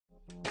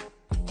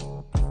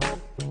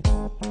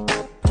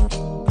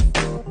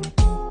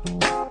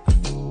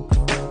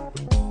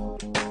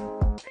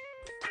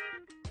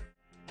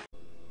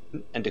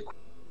and equip.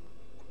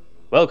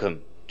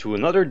 Welcome to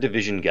another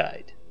Division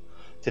guide.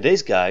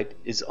 Today's guide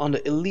is on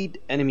the elite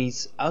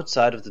enemies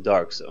outside of the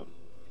Dark Zone.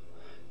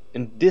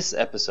 In this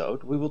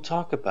episode we will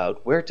talk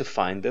about where to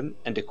find them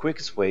and the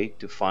quickest way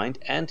to find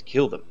and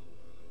kill them.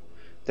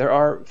 There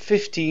are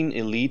 15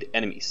 elite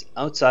enemies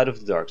outside of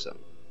the Dark Zone.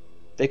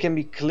 They can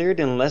be cleared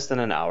in less than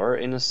an hour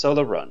in a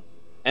solo run,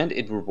 and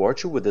it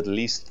rewards you with at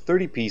least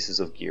 30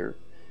 pieces of gear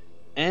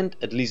and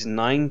at least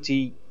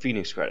 90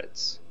 Phoenix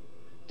credits,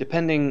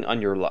 depending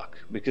on your luck,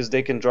 because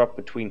they can drop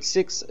between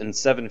 6 and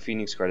 7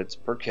 Phoenix credits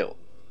per kill,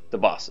 the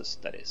bosses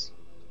that is.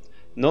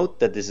 Note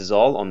that this is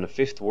all on the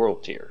 5th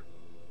world tier.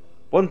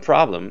 One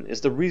problem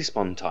is the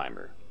respawn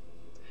timer.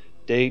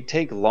 They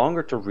take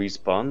longer to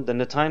respawn than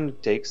the time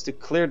it takes to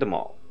clear them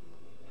all.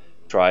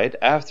 Try it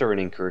after an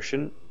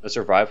incursion, a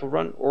survival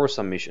run, or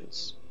some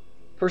missions.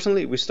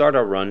 Personally, we start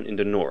our run in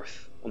the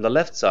north, on the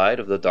left side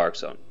of the Dark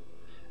Zone,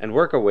 and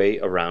work our way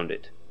around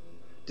it.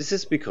 This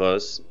is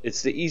because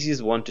it's the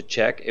easiest one to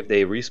check if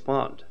they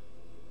respawned.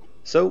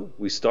 So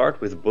we start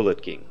with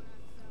Bullet King.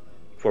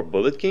 For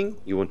Bullet King,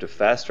 you want to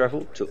fast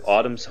travel to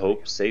Autumn's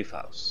Hope safe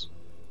house.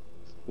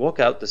 Walk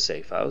out the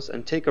safe house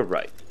and take a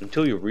right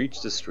until you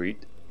reach the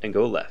street and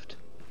go left.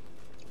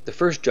 The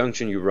first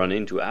junction you run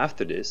into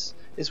after this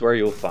is where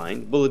you'll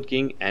find Bullet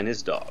King and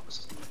his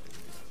dogs.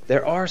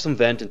 There are some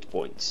vantage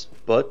points,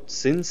 but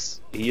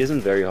since he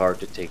isn't very hard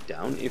to take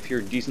down if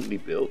you're decently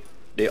built,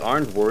 they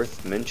aren't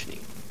worth mentioning.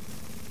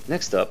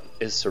 Next up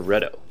is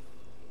Sorretto.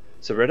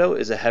 Sorretto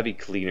is a heavy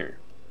cleaner,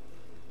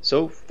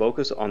 so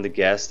focus on the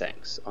gas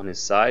tanks on his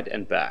side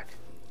and back.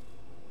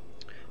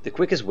 The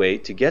quickest way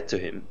to get to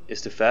him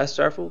is to fast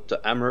travel to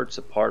Amherst's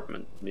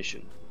apartment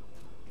mission.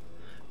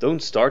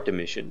 Don't start the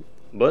mission,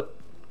 but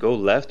go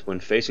left when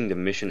facing the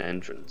mission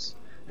entrance,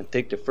 and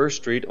take the first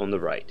street on the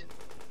right.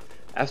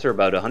 After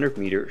about 100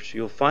 meters,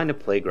 you'll find a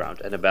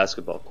playground and a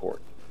basketball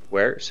court,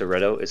 where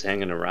Sorretto is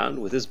hanging around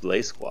with his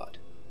Blaze squad.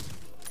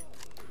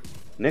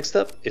 Next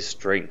up is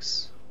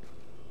Strings.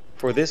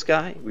 For this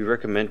guy, we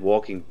recommend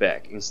walking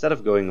back. Instead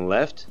of going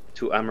left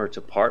to Amherst's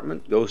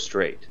apartment, go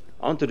straight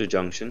onto the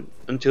junction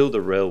until the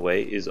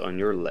railway is on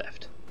your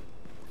left.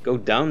 Go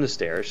down the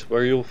stairs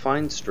where you'll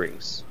find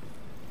Strings.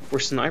 For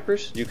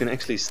snipers, you can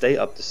actually stay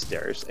up the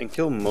stairs and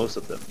kill most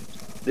of them.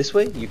 This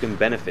way you can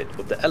benefit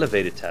of the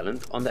elevated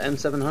talent on the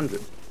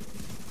M700.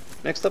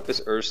 Next up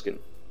is Erskine.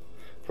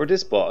 For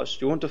this boss,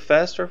 you want to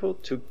fast travel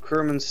to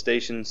Kerman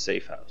Station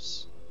safe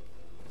house.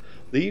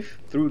 Leave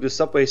through the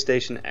subway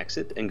station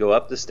exit and go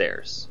up the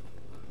stairs.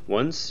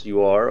 Once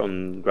you are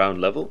on ground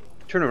level,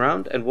 turn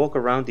around and walk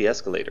around the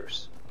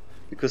escalators,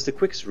 because the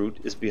quickest route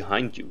is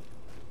behind you.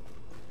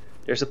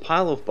 There's a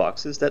pile of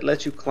boxes that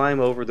lets you climb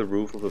over the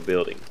roof of a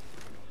building.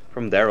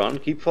 From there on,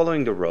 keep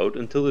following the road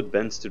until it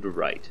bends to the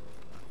right.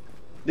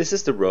 This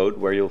is the road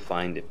where you'll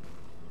find him.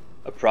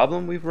 A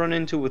problem we've run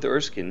into with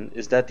Erskine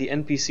is that the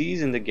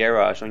NPCs in the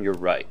garage on your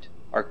right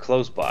are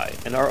close by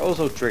and are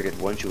also triggered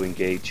once you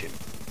engage him.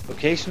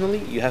 Occasionally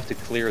you have to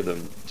clear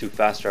them to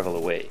fast travel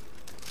away.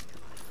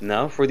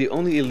 Now for the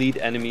only elite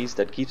enemies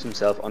that keeps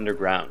himself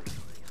underground.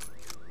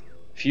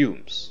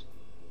 Fumes.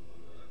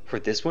 For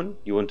this one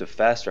you want to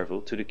fast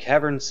travel to the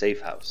cavern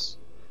safe house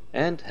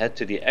and head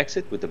to the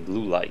exit with the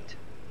blue light.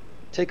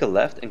 Take a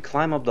left and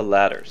climb up the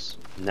ladders.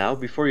 Now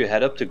before you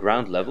head up to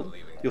ground level,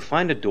 you'll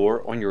find a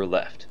door on your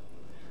left.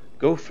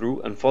 Go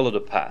through and follow the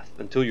path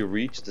until you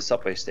reach the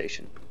subway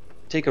station.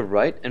 Take a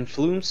right and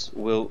Fumes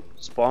will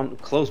spawn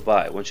close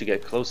by once you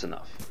get close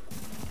enough.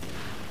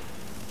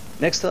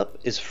 Next up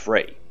is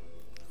Fray.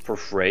 For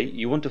Fray,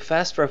 you want to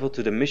fast travel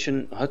to the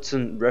Mission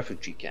Hudson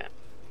refugee camp.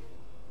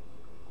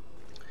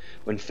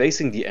 When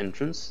facing the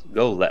entrance,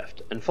 go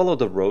left and follow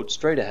the road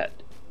straight ahead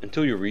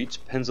until you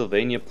reach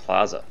Pennsylvania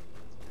Plaza.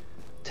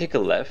 Take a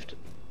left,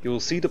 you will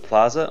see the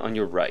plaza on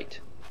your right.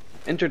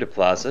 Enter the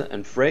plaza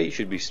and Fray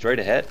should be straight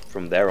ahead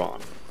from there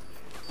on.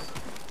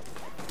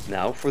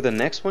 Now for the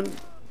next one,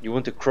 you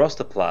want to cross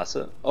the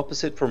plaza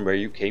opposite from where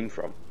you came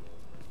from.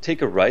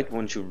 Take a right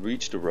once you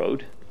reach the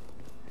road,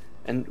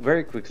 and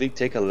very quickly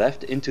take a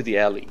left into the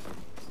alley.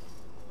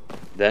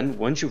 Then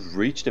once you've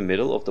reached the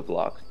middle of the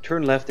block,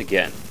 turn left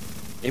again,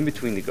 in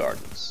between the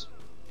gardens.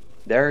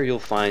 There you'll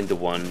find the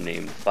one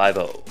named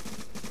 50.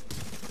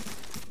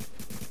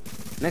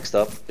 Next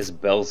up is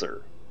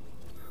Belzer.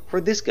 For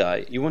this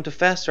guy, you want to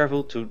fast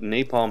travel to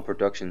Napalm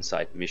production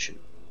site mission.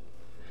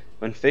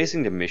 When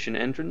facing the mission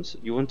entrance,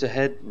 you want to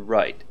head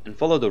right and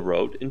follow the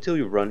road until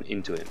you run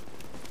into him.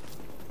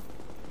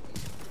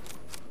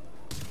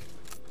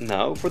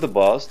 Now for the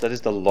boss that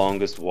is the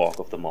longest walk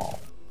of them all,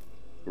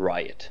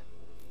 Riot.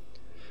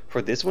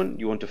 For this one,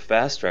 you want to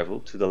fast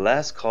travel to the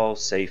Last Call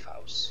safe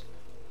house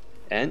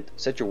and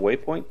set your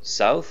waypoint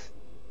south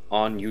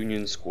on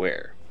Union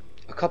Square,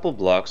 a couple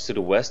blocks to the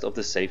west of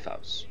the safe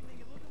house.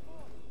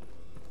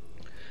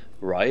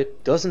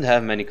 Riot doesn't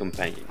have many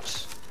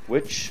companions,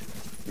 which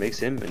makes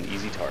him an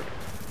easy target.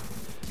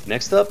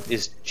 Next up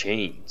is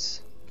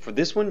Chains. For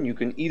this one you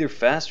can either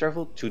fast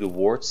travel to the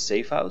Ward's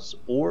safe house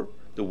or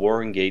the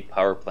Warren Gate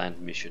power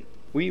plant mission.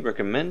 We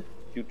recommend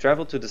you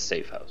travel to the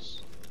safe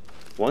house.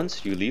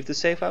 Once you leave the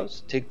safe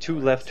house, take 2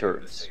 left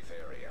turns.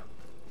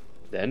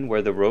 Then,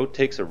 where the road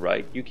takes a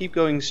right, you keep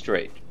going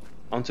straight,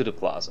 onto the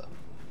plaza.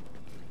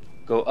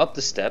 Go up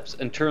the steps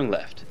and turn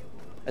left.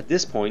 At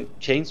this point,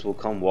 Chains will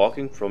come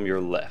walking from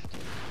your left,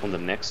 on the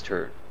next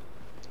turn.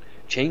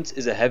 Chains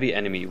is a heavy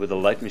enemy with a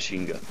light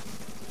machine gun.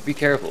 Be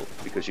careful,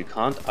 because you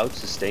can't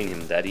out-sustain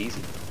him that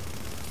easy.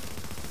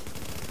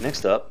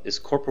 Next up is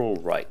Corporal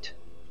Wright.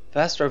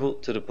 Fast travel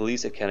to the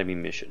Police Academy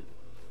mission.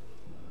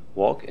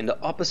 Walk in the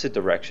opposite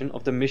direction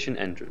of the mission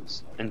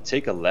entrance and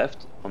take a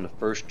left on the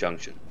first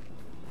junction.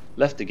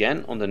 Left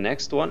again on the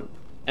next one,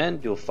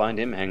 and you'll find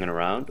him hanging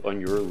around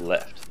on your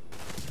left,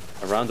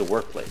 around the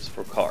workplace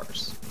for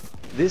cars.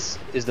 This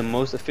is the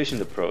most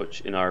efficient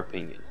approach in our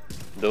opinion,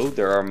 though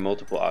there are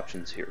multiple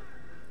options here.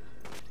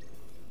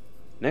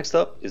 Next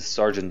up is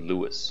Sergeant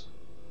Lewis.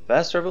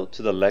 Fast travel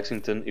to the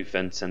Lexington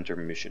Event Center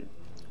mission.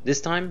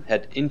 This time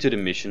head into the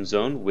mission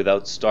zone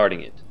without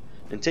starting it,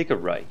 and take a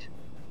right.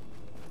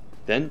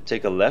 Then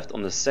take a left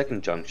on the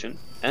second junction,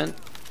 and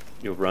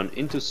you'll run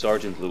into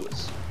Sergeant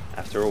Lewis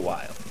after a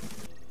while.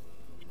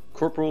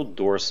 Corporal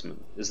Doorsman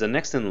is the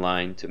next in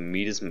line to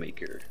meet his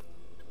maker.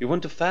 You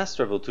want to fast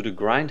travel to the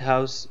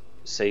Grindhouse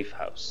safe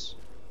house.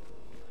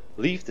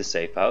 Leave the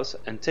safe house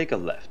and take a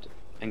left,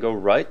 and go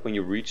right when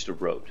you reach the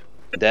road.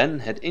 Then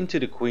head into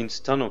the Queen's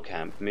Tunnel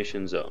Camp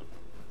mission zone,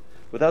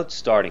 without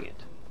starting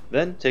it.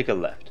 Then take a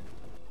left.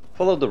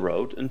 Follow the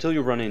road until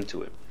you run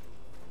into him.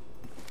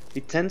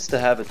 He tends to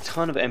have a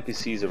ton of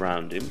NPCs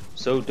around him,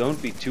 so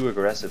don't be too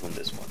aggressive on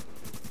this one.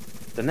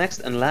 The next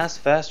and last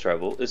fast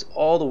travel is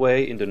all the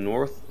way in the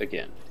north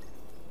again.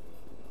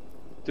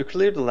 To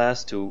clear the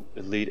last 2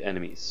 elite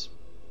enemies,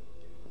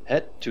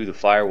 head to the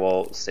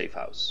Firewall safe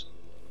house.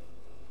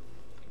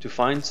 To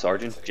find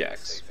Sergeant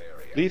Jax,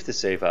 leave the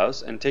safe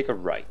house and take a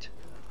right.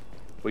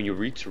 When you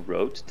reach the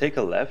road, take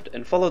a left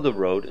and follow the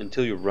road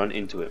until you run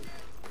into him.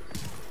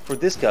 For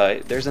this guy,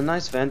 there's a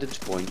nice vantage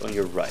point on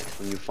your right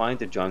when you find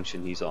the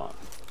junction he's on.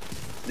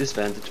 This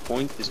vantage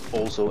point is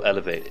also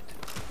elevated.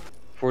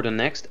 For the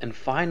next and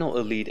final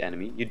elite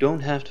enemy, you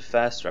don't have to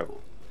fast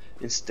travel.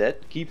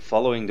 Instead, keep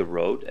following the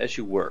road as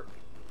you were,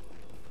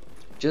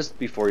 just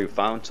before you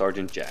found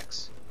Sergeant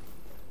Jax.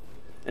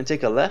 And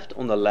take a left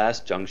on the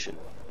last junction.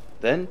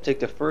 Then take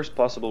the first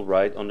possible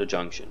right on the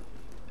junction,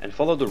 and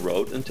follow the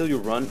road until you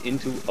run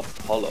into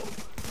Apollo.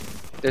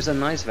 There's a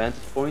nice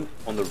vantage point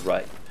on the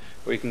right,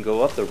 where you can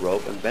go up the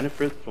rope and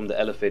benefit from the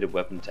elevated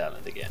weapon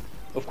talent again.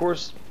 Of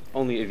course,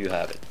 only if you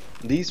have it.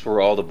 These were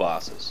all the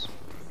bosses,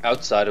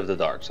 outside of the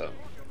Dark Zone.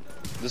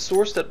 The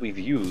source that we've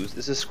used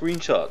is a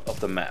screenshot of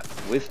the map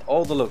with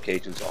all the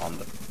locations on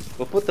them.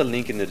 We'll put the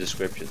link in the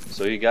description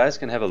so you guys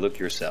can have a look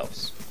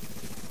yourselves.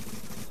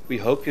 We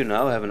hope you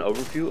now have an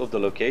overview of the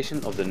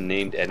location of the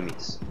named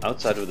enemies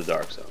outside of the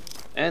Dark Zone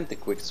and the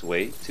quickest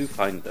way to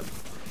find them.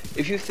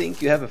 If you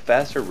think you have a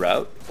faster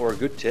route or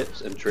good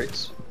tips and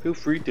tricks, feel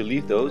free to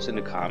leave those in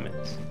the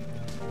comments.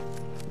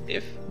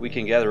 If we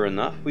can gather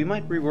enough, we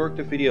might rework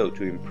the video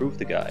to improve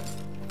the guide.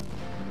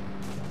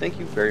 Thank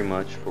you very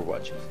much for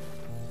watching,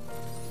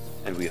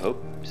 and we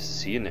hope to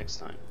see you next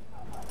time.